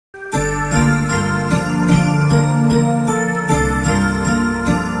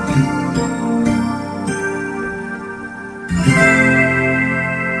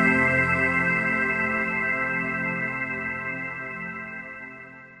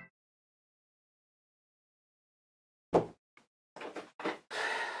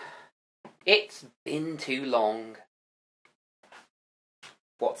It's been too long.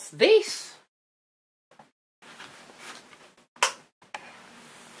 What's this?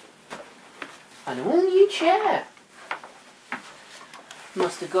 An all-new chair.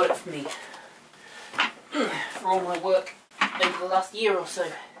 Must have got it for me for all my work over the last year or so.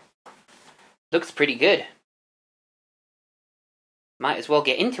 Looks pretty good. Might as well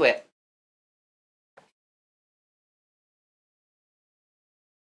get into it.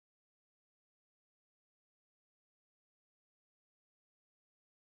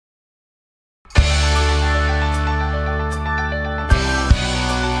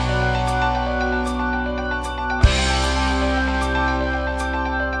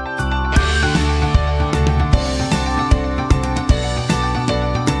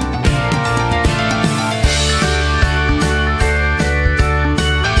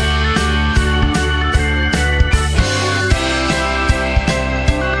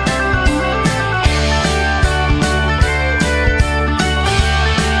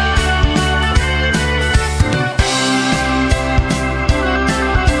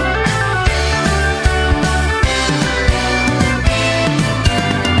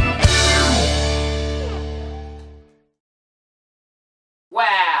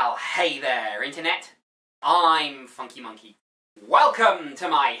 Well, hey there, Internet. I'm Funky Monkey. Welcome to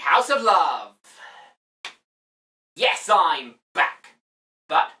my House of Love. Yes, I'm back.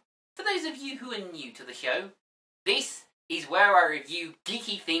 But for those of you who are new to the show, this is where I review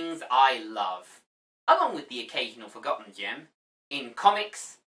geeky things I love, along with the occasional forgotten gem, in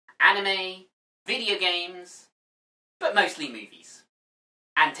comics, anime, video games, but mostly movies.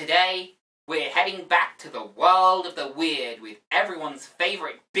 And today, we're heading back to the world of the weird with everyone's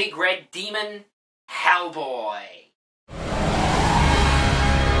favourite big red demon, Hellboy.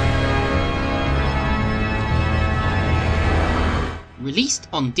 Released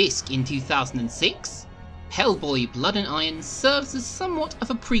on disc in 2006, Hellboy Blood and Iron serves as somewhat of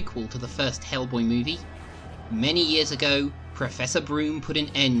a prequel to the first Hellboy movie. Many years ago, Professor Broom put an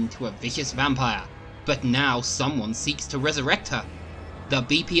end to a vicious vampire, but now someone seeks to resurrect her. The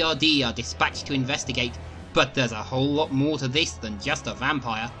BPRD are dispatched to investigate, but there's a whole lot more to this than just a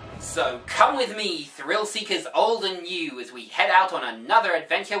vampire. So come with me, thrill seekers old and new, as we head out on another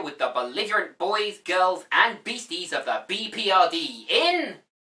adventure with the belligerent boys, girls, and beasties of the BPRD in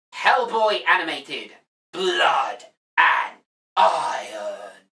Hellboy Animated Blood and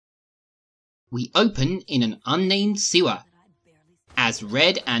Iron. We open in an unnamed sewer, as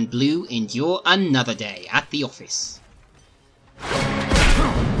Red and Blue endure another day at the office.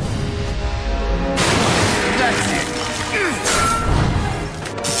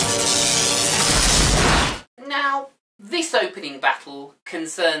 Now, this opening battle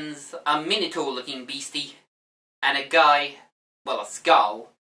concerns a Minotaur-looking beastie and a guy, well, a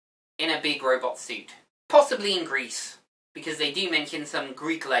skull, in a big robot suit. Possibly in Greece, because they do mention some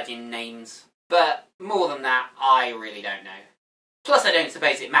Greek legend names, but more than that, I really don't know. Plus, I don't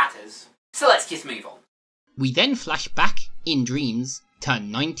suppose it matters, so let's just move on. We then flash back, in dreams, to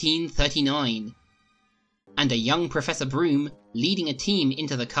 1939, and a young Professor Broom leading a team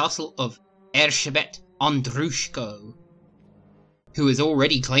into the castle of Erszebet Andrushko, who has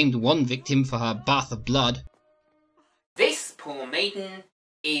already claimed one victim for her bath of blood. This poor maiden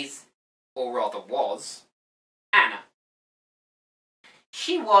is, or rather was, Anna.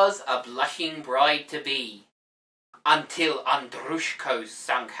 She was a blushing bride-to-be, until Andrushko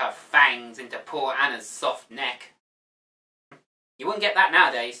sunk her fangs into poor Anna's soft neck. You wouldn't get that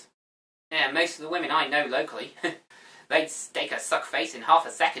nowadays. Yeah, most of the women I know locally, they'd stake a suck face in half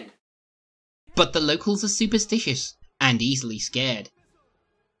a second. But the locals are superstitious and easily scared,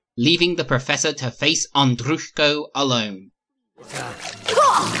 leaving the professor to face Andrushko alone.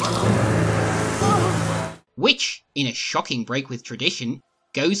 Which, in a shocking break with tradition,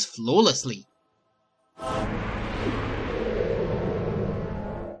 goes flawlessly.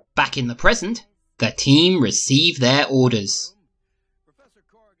 Back in the present, the team receive their orders.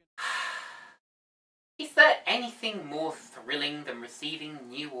 Is there anything more thrilling than receiving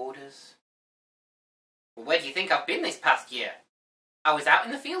new orders? Well, where do you think I've been this past year? I was out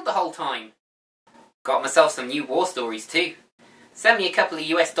in the field the whole time. Got myself some new war stories too. Send me a couple of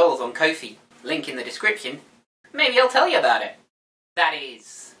US dollars on Ko-fi, link in the description. Maybe I'll tell you about it. That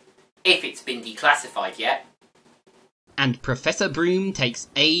is, if it's been declassified yet. And Professor Broom takes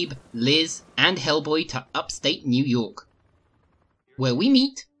Abe, Liz, and Hellboy to upstate New York, where we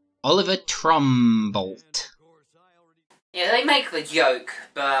meet Oliver Trumbolt. Yeah, they make the joke,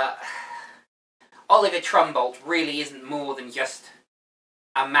 but Oliver Trumbolt really isn't more than just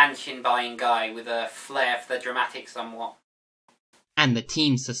a mansion-buying guy with a flair for the dramatic somewhat. And the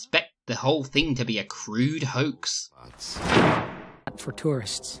team suspect the whole thing to be a crude hoax. For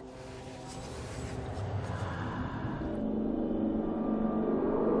tourists.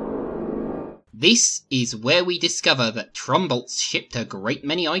 This is where we discover that Trumboltz shipped a great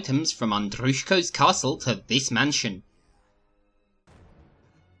many items from Andrushko's castle to this mansion.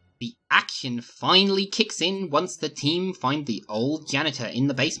 The action finally kicks in once the team find the old janitor in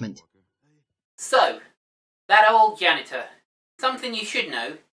the basement. So, that old janitor. Something you should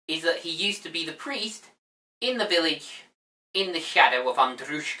know is that he used to be the priest in the village in the shadow of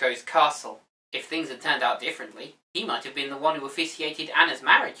Andrushko's castle. If things had turned out differently, he might have been the one who officiated Anna's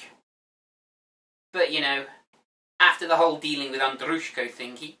marriage. But, you know, after the whole dealing with Andrushko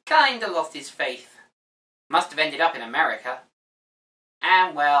thing, he kinda lost his faith. Must have ended up in America.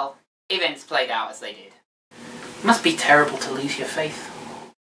 And, well, events played out as they did. Must be terrible to lose your faith.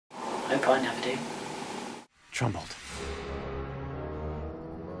 Hope I never do. Trumbolt.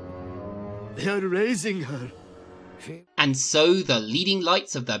 They are raising her. And so the leading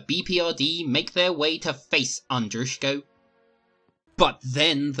lights of the BPRD make their way to face Andrushko. But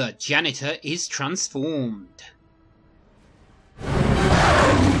then the janitor is transformed.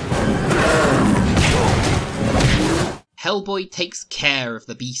 Hellboy takes care of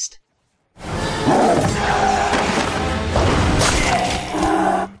the beast.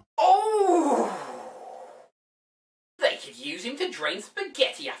 Oh! They could use him to drain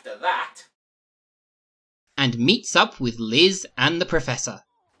spaghetti after that. And meets up with Liz and the Professor.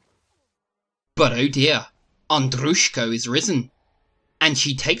 But oh dear, Andrushko is risen. And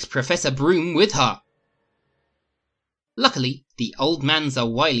she takes Professor Broom with her. Luckily, the old man's a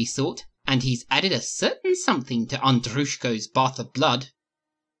wily sort, and he's added a certain something to Andrushko's bath of blood.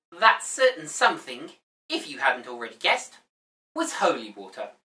 That certain something, if you hadn't already guessed, was holy water.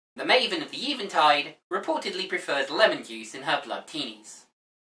 The Maven of the Eventide reportedly prefers lemon juice in her blood teenies.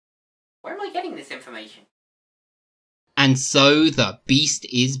 Where am I getting this information? And so the beast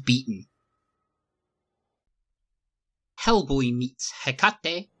is beaten. Hellboy meets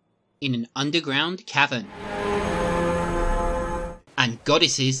Hecate in an underground cavern. And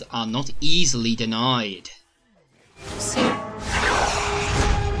goddesses are not easily denied.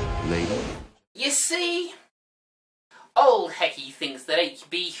 Lady? You see? Old Hecky thinks that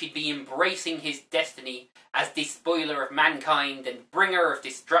HB should be embracing his destiny as despoiler of mankind and bringer of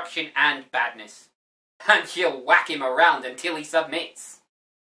destruction and badness. And she'll whack him around until he submits.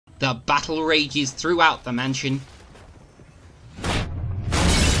 The battle rages throughout the mansion.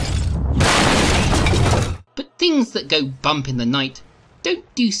 But things that go bump in the night don't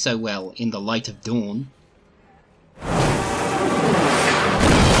do so well in the light of dawn.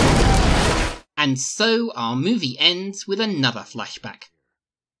 And so our movie ends with another flashback.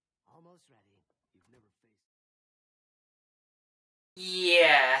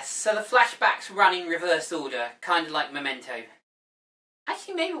 Yeah, so the flashbacks run in reverse order, kinda like Memento.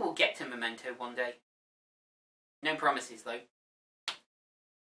 Actually, maybe we'll get to Memento one day. No promises, though.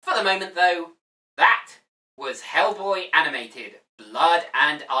 For the moment, though, that was Hellboy Animated, Blood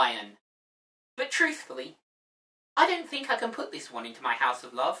and Iron. But truthfully, I don't think I can put this one into my house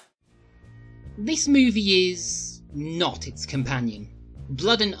of love. This movie is not its companion.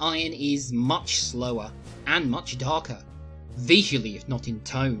 Blood and Iron is much slower and much darker, visually if not in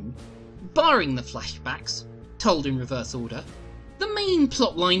tone. Barring the flashbacks, told in reverse order, the main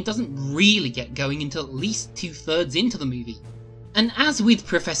plotline doesn't really get going until at least 2/3 into the movie. And as with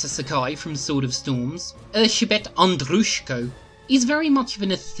Professor Sakai from Sword of Storms, Erszebet Andrushko is very much of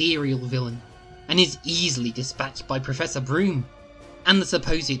an ethereal villain, and is easily dispatched by Professor Broom. And the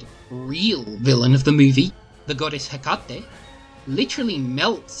supposed real villain of the movie, the goddess Hecate, literally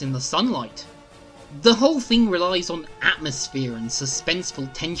melts in the sunlight. The whole thing relies on atmosphere and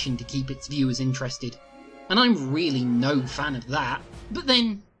suspenseful tension to keep its viewers interested, and I'm really no fan of that. But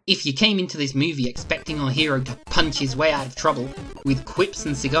then, if you came into this movie expecting our hero to punch his way out of trouble, with quips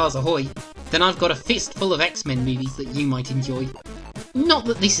and cigars ahoy, then I've got a fist full of X-Men movies that you might enjoy. Not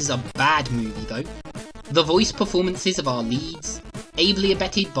that this is a bad movie though. The voice performances of our leads, ably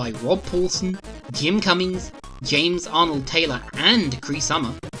abetted by Rob Paulson, Jim Cummings, James Arnold Taylor and Cree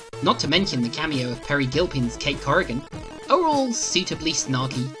Summer, not to mention the cameo of Perry Gilpin's Kate Corrigan, are all suitably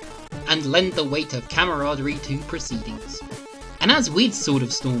snarky, and lend the weight of camaraderie to proceedings. And as with Sword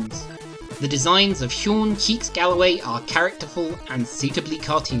of Storms, the designs of Sean Cheeks Galloway are characterful and suitably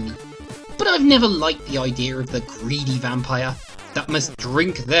cartoony. But I've never liked the idea of the greedy vampire that must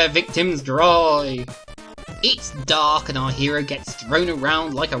drink their victims dry. It's dark and our hero gets thrown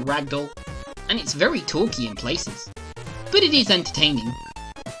around like a ragdoll, and it's very talky in places. But it is entertaining.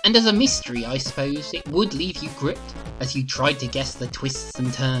 And as a mystery, I suppose, it would leave you gripped as you tried to guess the twists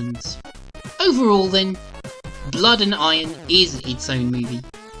and turns. Overall then, Blood and Iron is its own movie.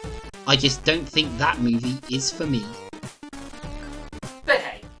 I just don't think that movie is for me. But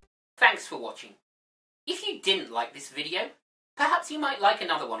hey, thanks for watching. If you didn't like this video, perhaps you might like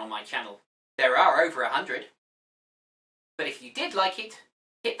another one on my channel. There are over 100. But if you did like it,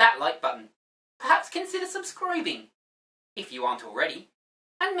 hit that like button. Perhaps consider subscribing, if you aren't already.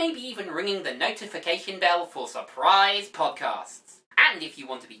 And maybe even ringing the notification bell for surprise podcasts. And if you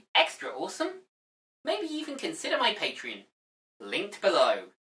want to be extra awesome, maybe even consider my Patreon, linked below.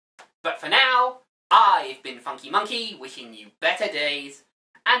 But for now, I've been Funky Monkey, wishing you better days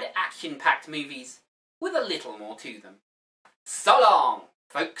and action-packed movies with a little more to them. So long,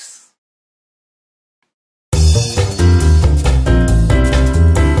 folks!